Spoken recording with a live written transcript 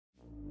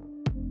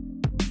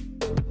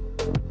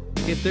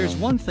If there's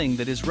one thing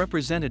that is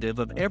representative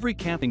of every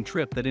camping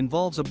trip that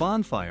involves a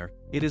bonfire,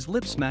 it is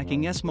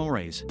lip-smacking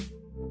s'mores.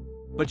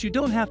 But you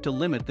don't have to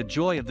limit the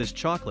joy of this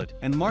chocolate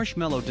and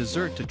marshmallow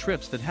dessert to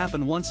trips that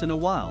happen once in a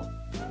while.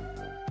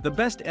 The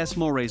best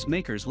s'mores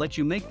makers let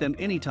you make them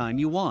anytime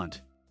you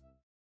want.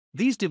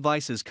 These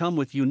devices come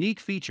with unique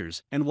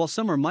features, and while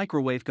some are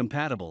microwave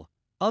compatible,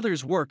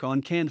 others work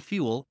on canned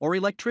fuel or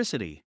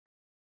electricity.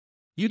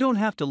 You don't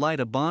have to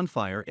light a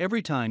bonfire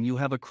every time you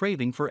have a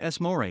craving for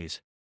s'mores.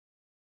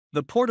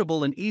 The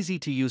portable and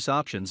easy-to-use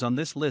options on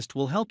this list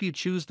will help you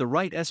choose the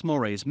right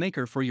s'mores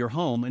maker for your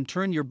home and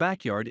turn your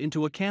backyard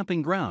into a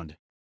camping ground.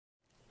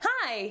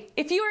 Hi!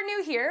 If you are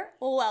new here,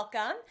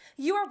 welcome.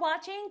 You are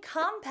watching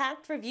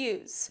Compact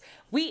Reviews.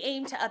 We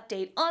aim to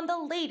update on the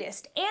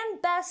latest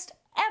and best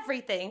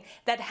everything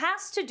that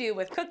has to do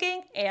with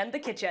cooking and the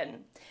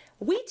kitchen.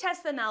 We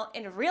test them out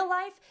in real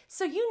life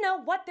so you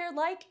know what they're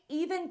like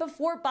even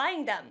before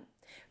buying them.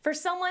 For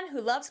someone who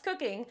loves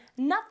cooking,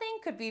 nothing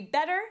could be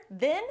better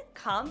than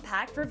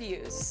Compact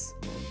Reviews.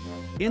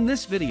 In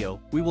this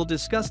video, we will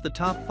discuss the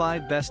top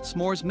 5 best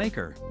s'mores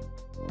maker.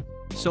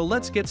 So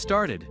let's get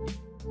started.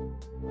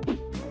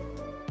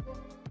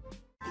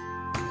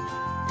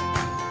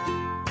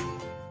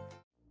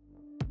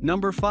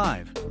 Number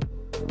 5.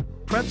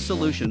 Prep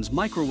Solutions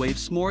Microwave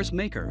S'mores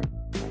Maker.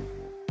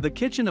 The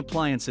Kitchen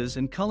Appliances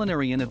and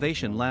Culinary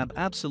Innovation Lab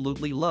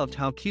absolutely loved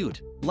how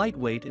cute,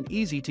 lightweight and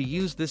easy to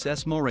use this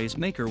s'mores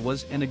maker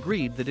was and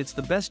agreed that it's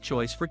the best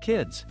choice for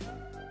kids.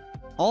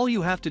 All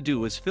you have to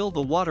do is fill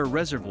the water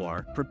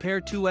reservoir,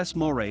 prepare 2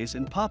 s'mores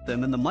and pop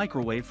them in the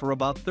microwave for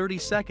about 30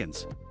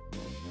 seconds.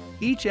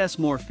 Each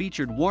s'more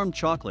featured warm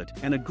chocolate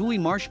and a gooey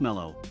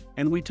marshmallow,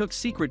 and we took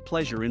secret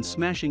pleasure in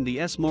smashing the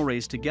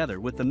s'mores together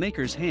with the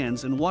maker's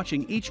hands and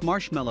watching each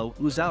marshmallow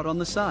ooze out on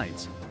the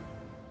sides.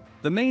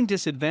 The main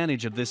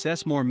disadvantage of this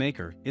s'more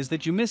maker is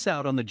that you miss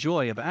out on the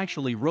joy of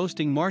actually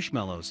roasting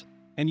marshmallows,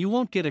 and you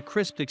won't get a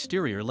crisp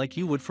exterior like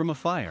you would from a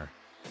fire.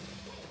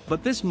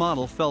 But this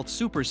model felt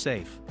super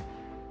safe.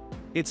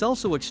 It's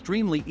also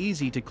extremely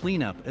easy to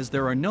clean up as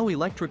there are no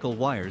electrical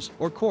wires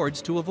or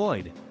cords to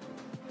avoid.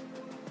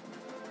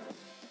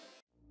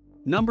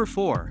 Number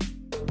 4.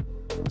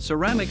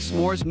 Ceramic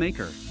S'mores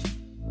Maker.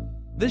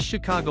 This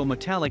Chicago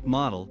metallic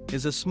model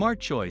is a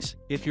smart choice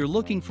if you're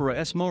looking for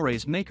a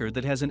s'mores maker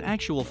that has an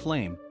actual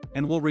flame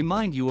and will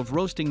remind you of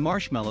roasting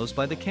marshmallows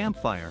by the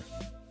campfire.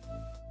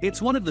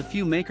 It's one of the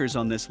few makers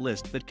on this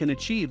list that can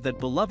achieve that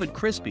beloved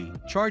crispy,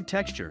 charred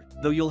texture,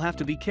 though you'll have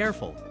to be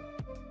careful.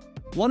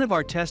 One of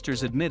our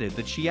testers admitted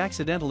that she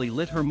accidentally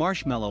lit her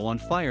marshmallow on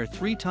fire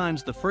 3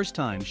 times the first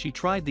time she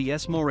tried the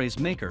s'mores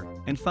maker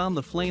and found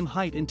the flame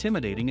height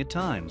intimidating at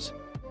times.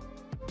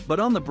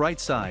 But on the bright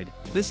side,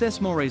 this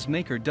s'mores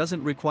maker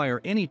doesn't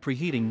require any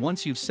preheating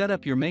once you've set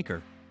up your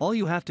maker. All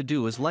you have to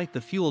do is light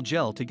the fuel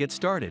gel to get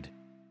started.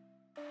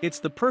 It's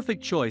the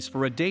perfect choice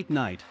for a date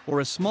night or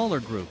a smaller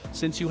group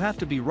since you have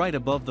to be right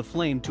above the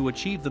flame to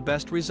achieve the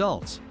best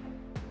results.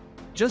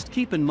 Just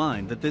keep in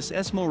mind that this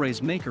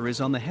s'mores maker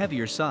is on the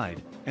heavier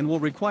side and will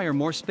require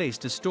more space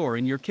to store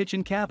in your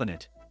kitchen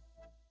cabinet.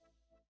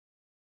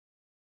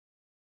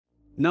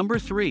 Number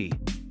 3.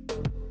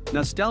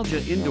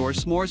 Nostalgia Indoor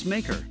S'mores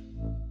Maker.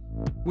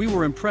 We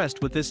were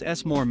impressed with this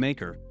s'more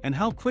maker and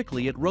how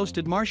quickly it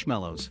roasted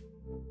marshmallows.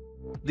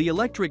 The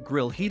electric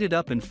grill heated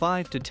up in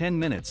 5 to 10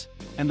 minutes,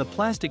 and the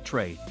plastic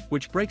tray,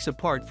 which breaks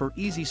apart for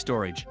easy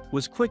storage,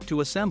 was quick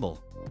to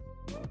assemble.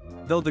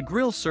 Though the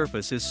grill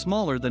surface is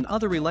smaller than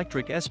other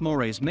electric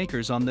s'mores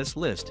makers on this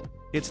list,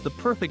 it's the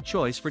perfect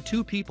choice for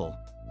 2 people.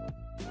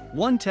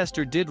 One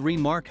tester did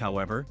remark,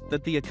 however,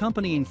 that the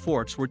accompanying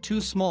forks were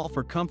too small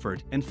for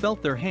comfort and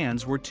felt their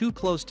hands were too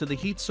close to the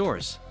heat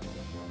source.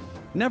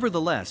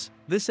 Nevertheless,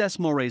 this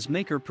s'mores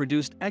maker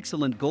produced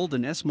excellent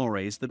golden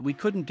s'mores that we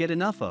couldn't get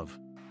enough of.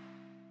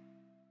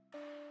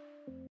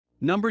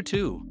 Number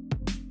 2.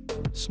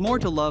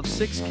 S'more to Love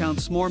 6-Count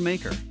S'more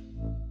Maker.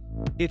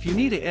 If you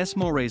need a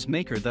s'mores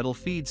maker that'll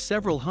feed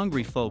several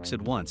hungry folks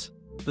at once,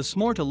 the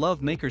S'more to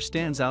Love maker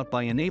stands out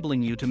by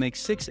enabling you to make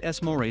 6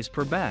 s'mores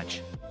per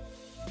batch.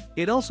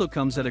 It also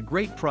comes at a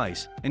great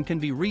price and can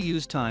be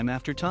reused time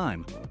after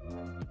time.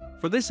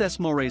 For this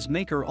s'mores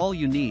maker, all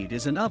you need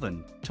is an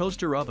oven,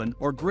 toaster oven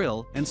or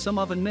grill, and some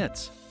oven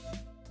mitts.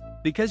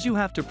 Because you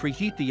have to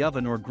preheat the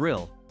oven or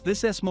grill,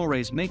 this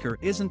s'mores maker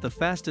isn't the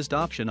fastest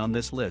option on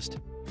this list,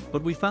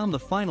 but we found the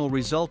final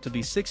result to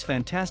be 6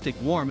 fantastic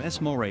warm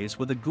s'mores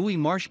with a gooey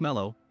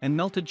marshmallow and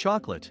melted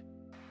chocolate.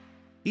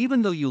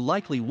 Even though you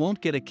likely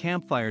won't get a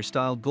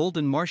campfire-style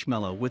golden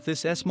marshmallow with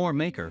this s'more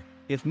maker,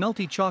 if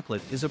melty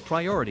chocolate is a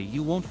priority,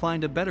 you won't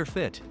find a better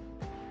fit.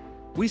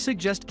 We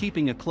suggest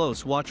keeping a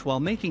close watch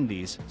while making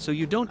these so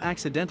you don't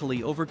accidentally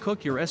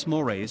overcook your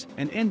s'mores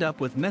and end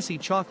up with messy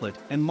chocolate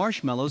and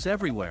marshmallows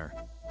everywhere.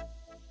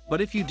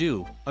 But if you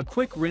do, a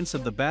quick rinse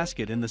of the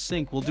basket in the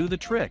sink will do the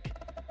trick.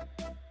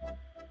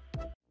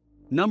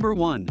 Number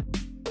 1.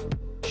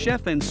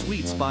 Chef N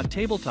Sweet Spot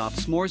Tabletop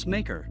S'mores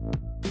Maker.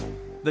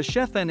 The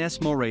Chef N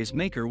S'mores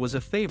Maker was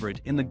a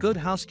favorite in the Good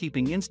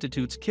Housekeeping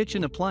Institute's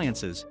Kitchen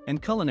Appliances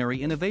and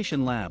Culinary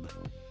Innovation Lab.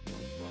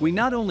 We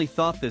not only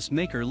thought this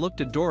maker looked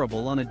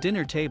adorable on a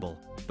dinner table,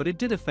 but it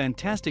did a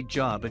fantastic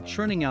job at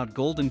churning out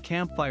golden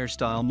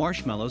campfire-style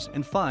marshmallows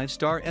and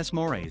 5-star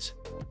S'mores.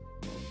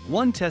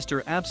 One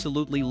tester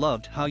absolutely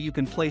loved how you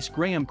can place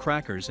graham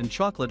crackers and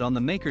chocolate on the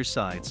maker's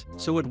sides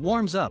so it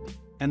warms up,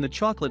 and the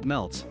chocolate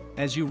melts,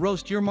 as you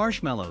roast your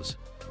marshmallows.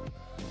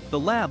 The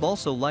lab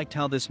also liked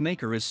how this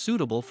maker is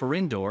suitable for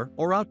indoor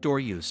or outdoor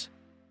use.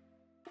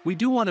 We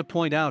do want to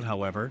point out,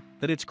 however,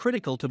 that it's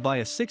critical to buy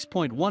a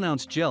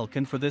 6.1-ounce gel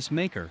can for this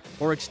maker,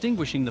 or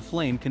extinguishing the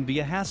flame can be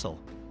a hassle.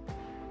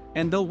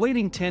 And though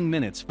waiting 10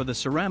 minutes for the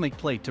ceramic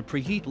plate to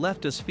preheat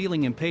left us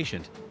feeling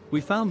impatient,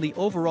 we found the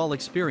overall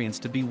experience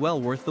to be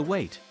well worth the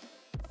wait.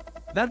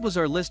 That was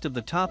our list of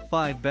the top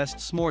 5 best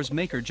s'mores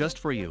maker just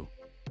for you.